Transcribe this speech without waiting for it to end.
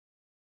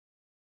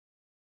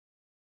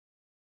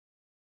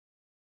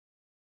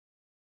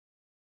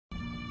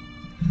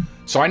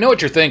So I know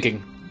what you're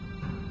thinking.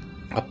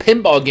 A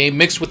pinball game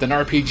mixed with an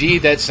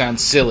RPG, that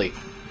sounds silly.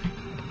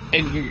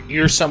 And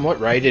you're somewhat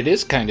right, it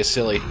is kind of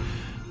silly.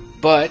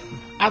 But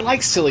I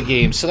like silly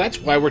games, so that's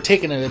why we're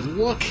taking a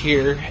look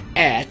here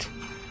at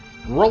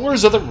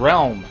Rollers of the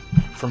Realm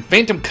from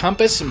Phantom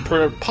Compass and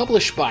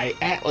published by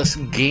Atlas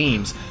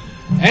Games.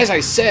 As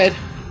I said,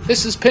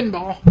 this is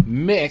pinball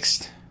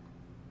mixed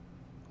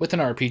with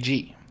an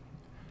RPG.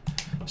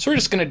 So we're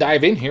just going to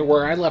dive in here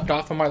where I left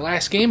off on my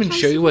last game and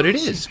show you what it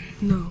is.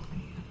 No.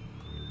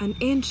 An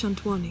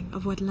ancient warning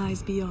of what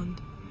lies beyond.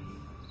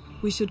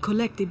 We should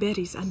collect the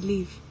berries and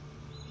leave.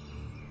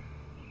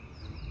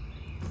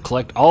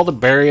 Collect all the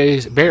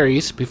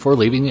berries before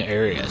leaving the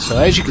area. So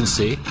as you can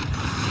see,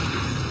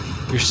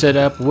 you're set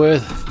up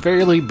with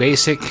fairly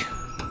basic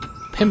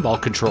pinball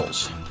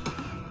controls.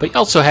 But you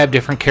also have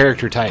different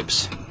character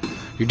types.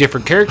 Your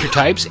different character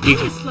types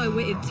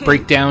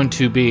break down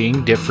to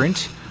being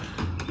different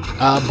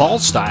ball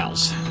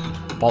styles,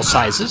 ball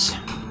sizes,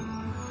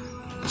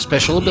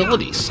 special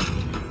abilities.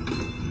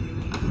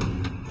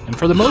 And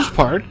for the most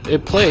part,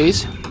 it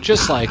plays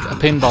just like a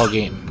pinball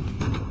game.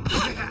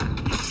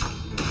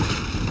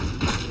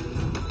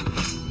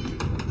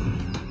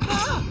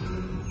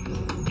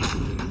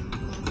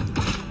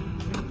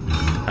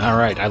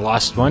 Alright, I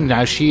lost one.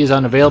 Now she is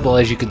unavailable,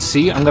 as you can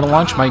see. I'm going to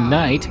launch my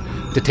knight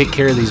to take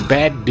care of these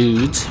bad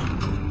dudes.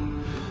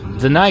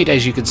 The knight,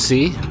 as you can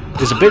see,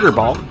 is a bigger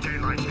ball.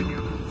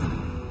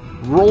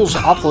 Rolls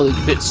awfully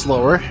a bit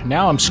slower.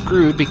 Now I'm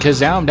screwed because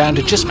now I'm down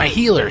to just my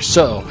healer.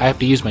 So I have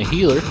to use my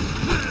healer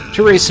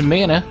to raise some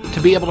mana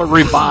to be able to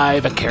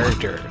revive a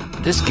character.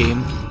 This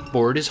game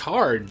board is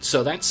hard,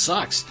 so that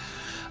sucks.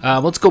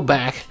 Let's go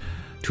back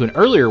to an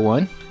earlier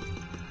one.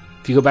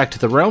 If you go back to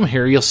the realm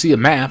here, you'll see a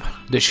map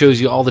that shows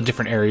you all the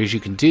different areas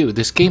you can do.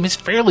 This game is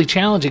fairly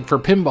challenging for a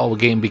pinball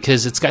game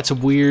because it's got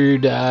some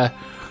weird, a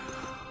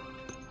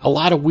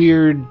lot of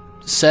weird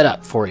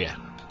setup for you.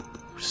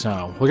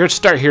 So we're going to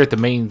start here at the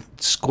main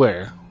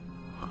square.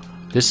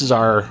 This is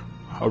our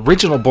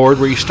original board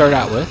where you start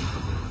out with.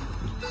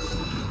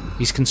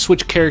 You can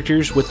switch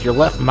characters with your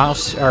left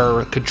mouse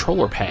or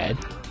controller pad.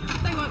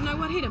 They won't know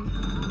what hit them.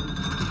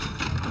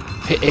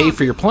 Hit A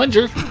for your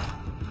plunger.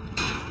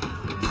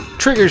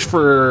 Triggers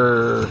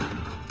for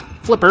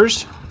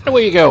flippers. And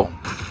away you go.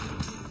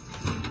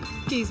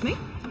 Excuse me?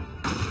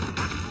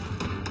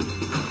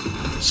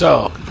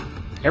 So,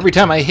 every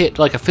time I hit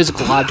like a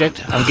physical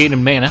object, I'm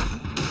gaining mana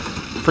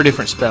for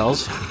different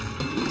spells.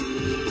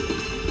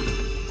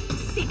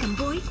 Sick 'em,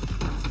 boy.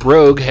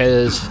 Rogue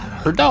has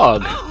her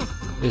dog,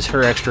 is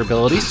her extra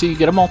ability, so you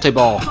get a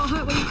multi-ball. Can't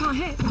hurt where you can't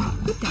hit.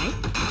 Good day.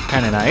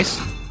 Kind of nice.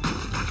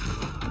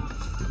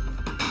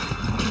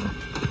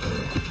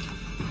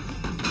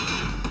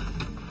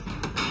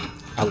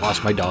 I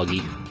lost my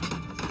doggy.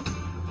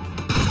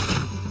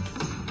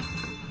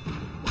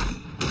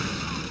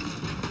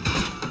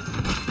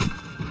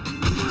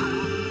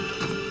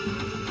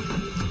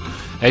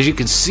 As you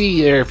can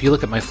see there, if you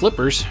look at my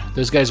flippers,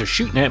 those guys are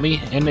shooting at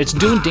me, and it's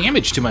doing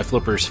damage to my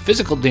flippers,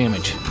 physical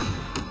damage.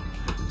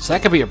 So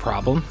that could be a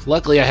problem.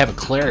 Luckily, I have a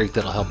cleric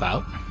that'll help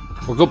out.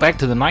 We'll go back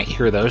to the knight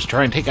here, though, to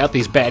try and take out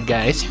these bad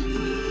guys,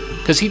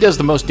 because he does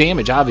the most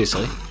damage,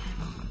 obviously.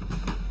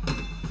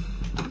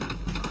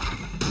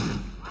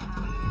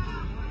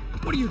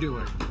 What are you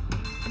doing?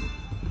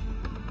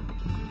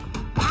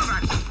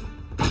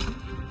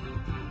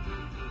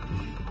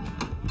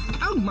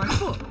 Oh, my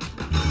foot!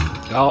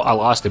 Oh, I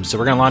lost him, so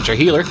we're going to launch our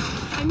healer.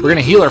 We're going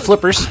to heal our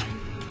flippers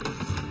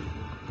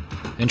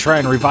and try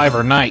and revive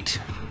our knight.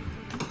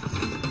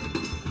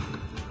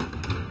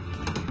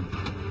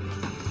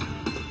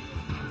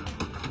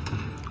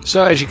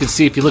 So as you can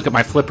see, if you look at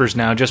my flippers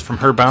now, just from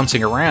her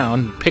bouncing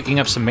around, picking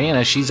up some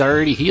mana, she's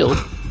already healed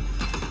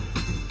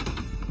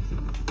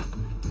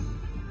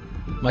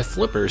my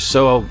flippers.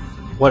 So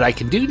what I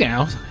can do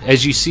now,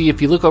 as you see,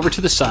 if you look over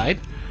to the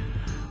side,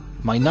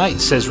 my knight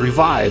says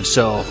revive.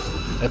 So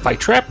if I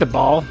trap the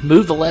ball,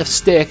 move the left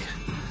stick,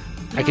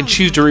 I can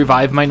choose to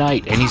revive my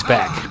knight, and he's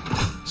back.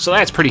 So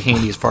that's pretty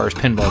handy as far as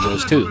pinball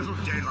goes, too.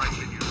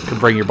 You can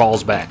bring your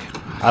balls back.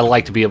 I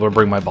like to be able to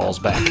bring my balls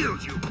back.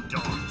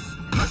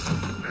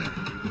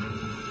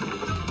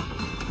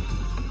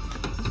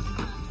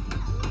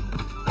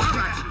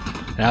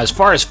 Now, as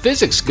far as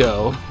physics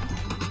go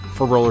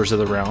for Rollers of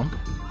the Realm,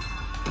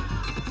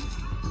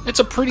 it's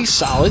a pretty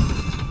solid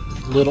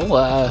little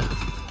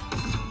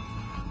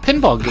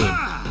pinball game.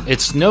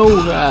 It's no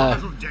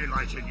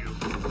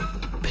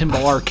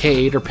Pinball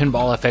Arcade or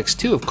Pinball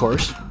FX2, of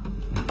course,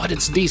 but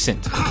it's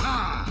decent.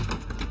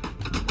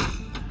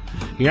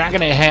 You're not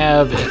going to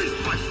have...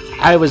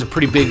 I was a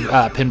pretty big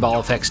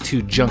Pinball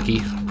FX2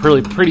 junkie,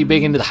 pretty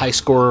big into the high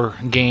score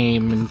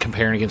game and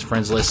comparing against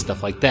friends list,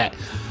 stuff like that.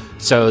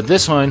 So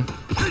this one,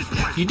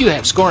 you do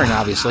have scoring,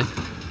 obviously,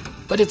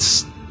 but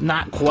it's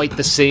not quite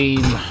the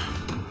same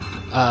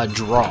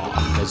draw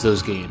as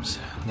those games.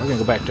 We're going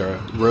to go back to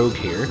Rogue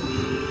here.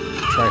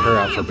 Try her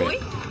out for a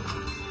bit.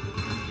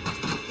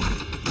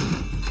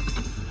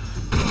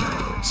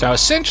 So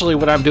essentially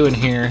what I'm doing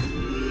here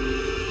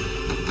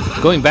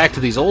Going back to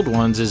these old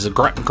ones is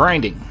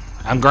grinding.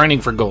 I'm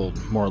grinding for gold,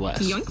 more or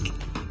less. Yoink.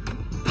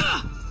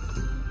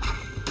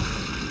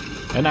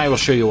 And I will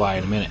show you why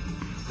in a minute.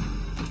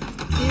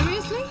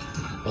 Seriously?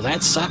 Well,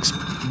 that sucks,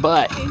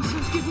 but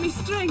Ancients give me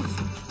strength.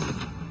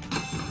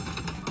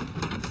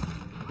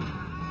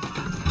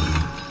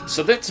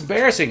 so that's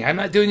embarrassing. I'm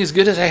not doing as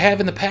good as I have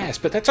in the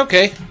past, but that's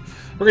okay.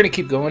 We're going to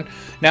keep going.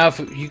 Now, if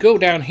you go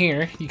down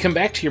here, you come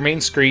back to your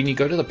main screen, you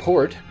go to the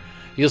port,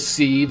 you'll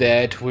see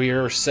that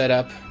we're set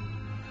up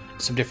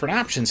some different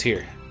options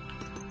here.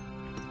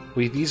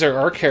 These are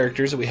our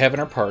characters that we have in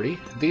our party.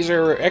 These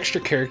are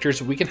extra characters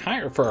that we can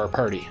hire for our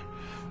party.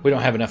 We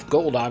don't have enough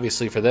gold,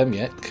 obviously, for them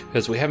yet,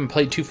 because we haven't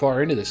played too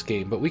far into this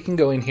game, but we can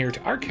go in here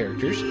to our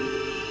characters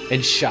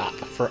and shop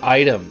for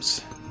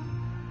items.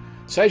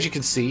 So as you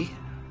can see,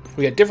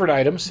 we got different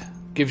items,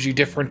 gives you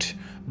different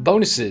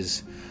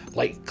bonuses.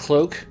 Light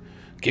Cloak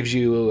gives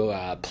you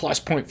a plus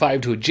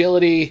 0.5 to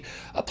agility,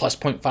 a plus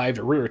 0.5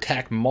 to rear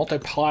attack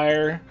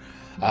multiplier.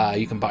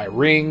 You can buy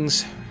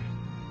rings,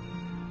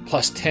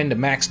 plus 10 to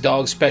max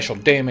dog special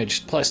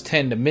damage, plus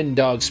 10 to min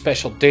dog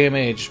special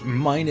damage,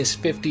 minus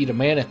 50 to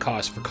mana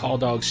cost for call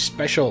dog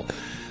special.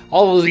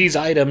 All of these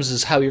items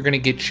is how you're going to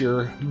get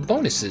your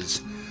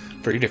bonuses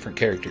for your different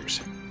characters.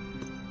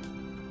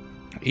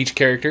 Each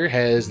character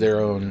has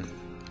their own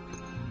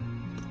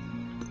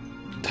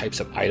types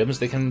of items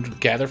they can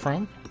gather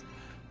from.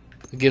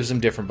 It gives them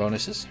different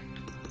bonuses.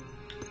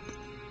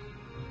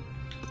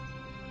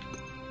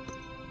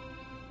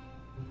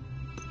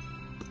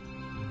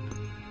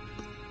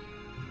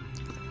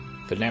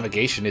 The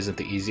navigation isn't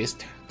the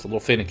easiest. It's a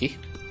little finicky.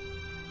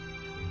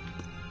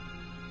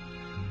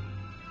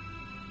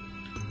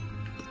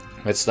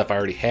 That's stuff I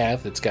already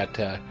have. That's got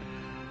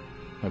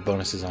my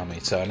bonuses on me.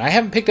 So, and I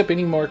haven't picked up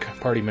any more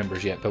party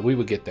members yet, but we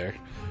would get there.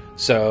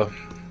 So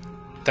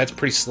that's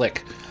pretty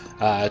slick.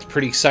 It's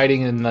pretty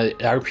exciting, and the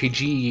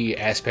RPG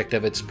aspect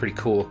of it's pretty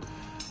cool.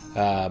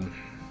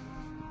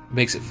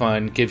 Makes it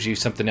fun. Gives you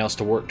something else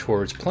to work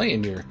towards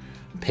playing your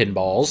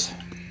pinballs.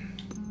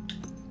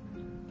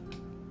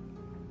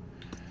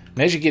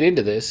 And as you get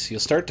into this,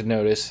 you'll start to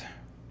notice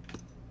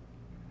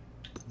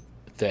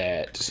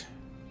that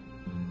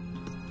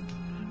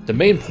the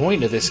main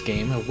point of this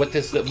game, what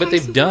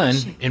they've done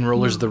in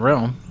Rulers of the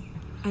Realm,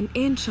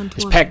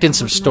 is packed in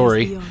some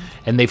story,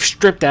 and they've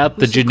stripped out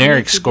the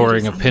generic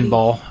scoring of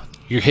pinball.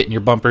 You're hitting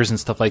your bumpers and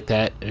stuff like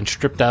that, and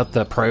stripped out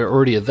the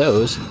priority of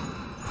those,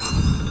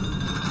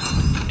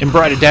 and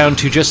brought it down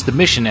to just the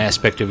mission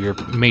aspect of your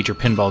major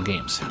pinball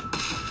games.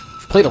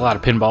 Played a lot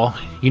of pinball,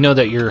 you know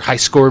that your high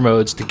score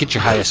modes, to get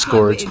your highest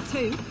scores,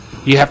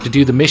 you have to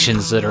do the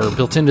missions that are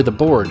built into the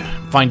board,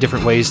 find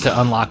different ways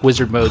to unlock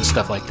wizard modes,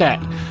 stuff like that.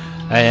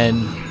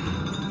 And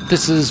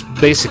this is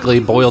basically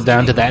boiled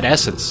down to that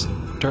essence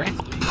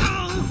directly.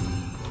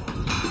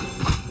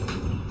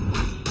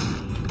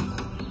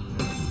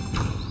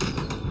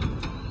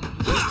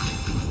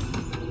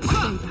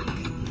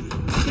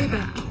 Stay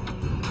back.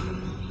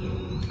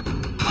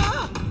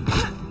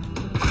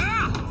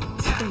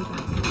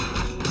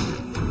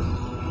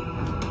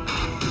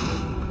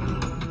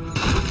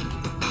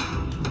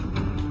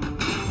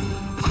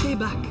 Stay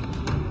back.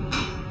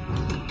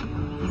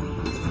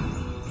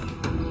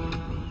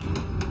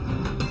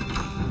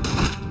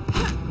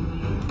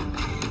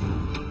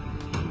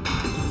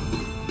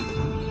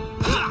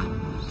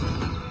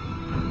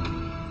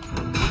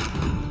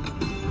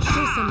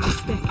 Show some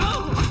respect.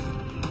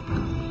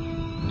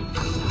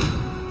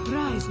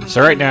 Rise, my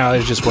So right now I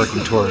was just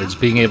working towards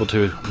being able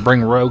to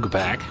bring Rogue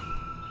back.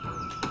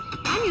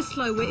 And you're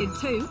slow-witted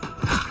too.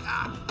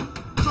 Can't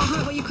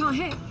hurt what you can't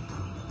hit.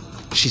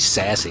 She's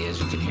sassy, as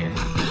you can hear.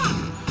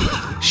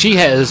 She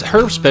has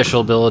her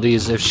special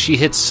abilities. If she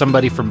hits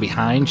somebody from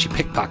behind, she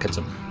pickpockets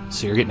them.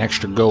 So you're getting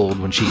extra gold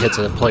when she hits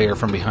a player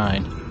from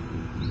behind.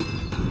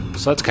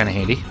 So that's kind of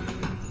handy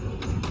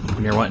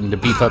when you're wanting to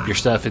beef up your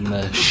stuff in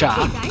the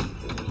shop.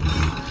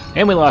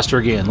 And we lost her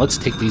again. Let's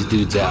take these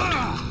dudes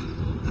out.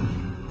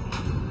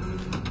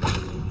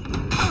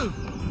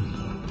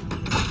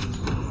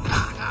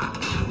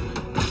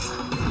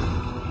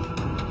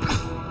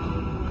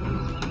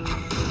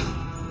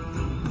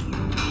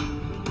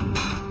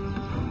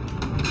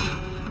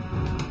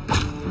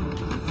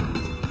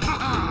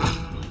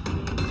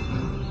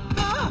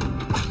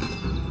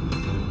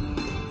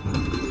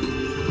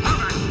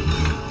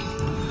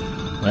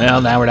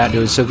 Well, now we're not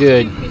doing so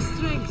good.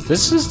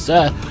 This is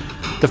the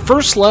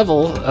first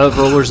level of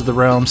Rulers of the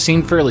Realm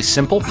seemed fairly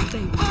simple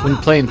when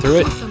playing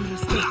through it.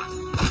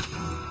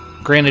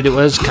 Granted, it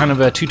was kind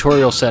of a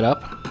tutorial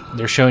setup.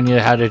 They're showing you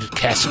how to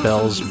cast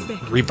spells,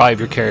 revive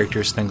your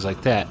characters, things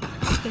like that.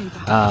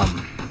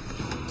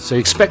 So you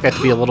expect that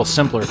to be a little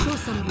simpler.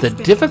 The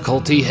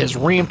difficulty has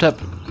ramped up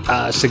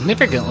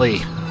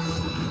significantly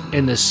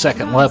in this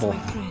second level.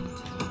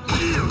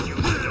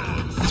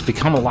 It's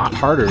become a lot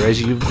harder,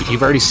 as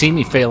you've already seen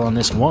me fail on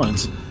this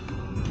once.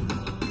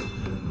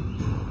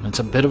 It's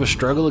a bit of a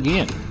struggle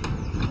again.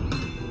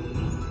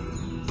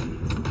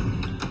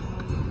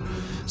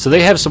 So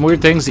they have some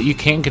weird things that you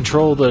can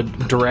control the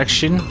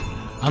direction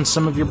on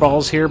some of your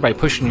balls here by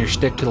pushing your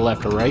stick to the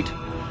left or right.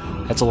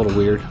 That's a little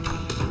weird.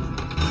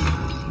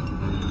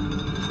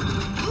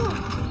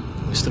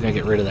 We still gotta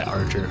get rid of that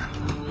archer.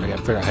 I gotta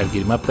figure out how to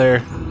get him up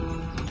there.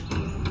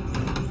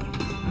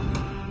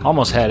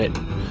 Almost had it.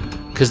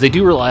 Because they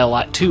do rely a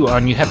lot, too,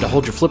 on you have to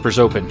hold your flippers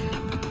open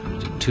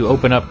to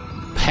open up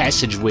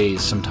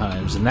passageways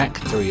sometimes, and that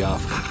can throw you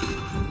off.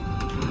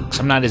 Because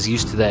I'm not as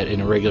used to that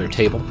in a regular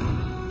table.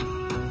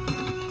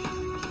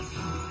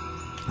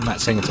 I'm not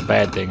saying it's a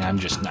bad thing, I'm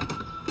just not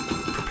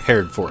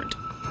prepared for it.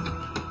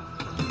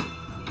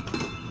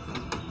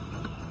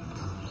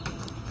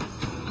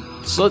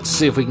 So let's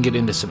see if we can get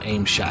into some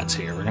aim shots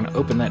here. We're going to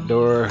open that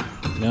door.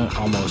 No,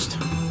 almost.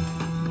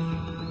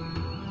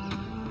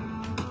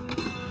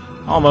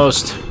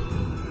 Almost.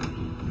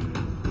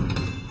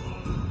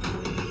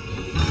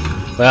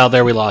 Well,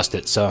 there we lost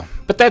it, so.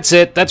 But that's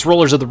it. That's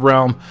Rollers of the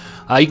Realm.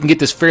 You can get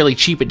this fairly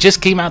cheap. It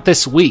just came out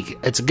this week.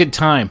 It's a good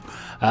time.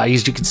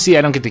 As you can see,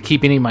 I don't get to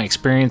keep any of my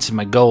experience and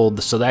my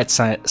gold, so that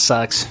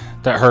sucks.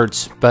 That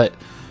hurts, but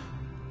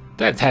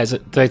that has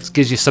it. That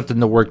gives you something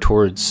to work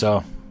towards,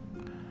 so.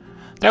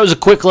 That was a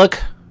quick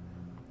look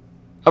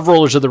of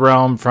Rollers of the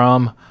Realm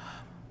from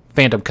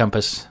Phantom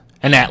Compass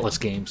and Atlas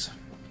Games.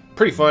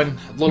 Pretty fun,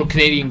 a little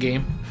Canadian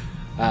game,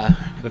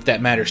 if that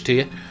matters to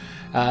you.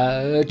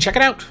 Check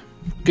it out.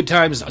 Good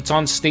times. It's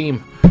on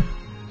Steam.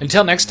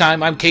 Until next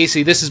time, I'm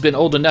Casey. This has been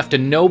Old Enough to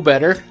Know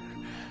Better.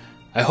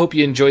 I hope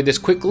you enjoyed this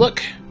quick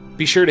look.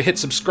 Be sure to hit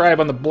subscribe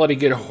on the Bloody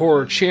Good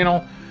Horror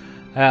channel.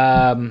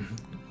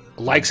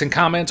 Likes and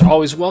comments are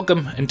always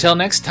welcome. Until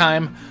next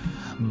time,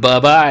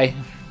 bye-bye.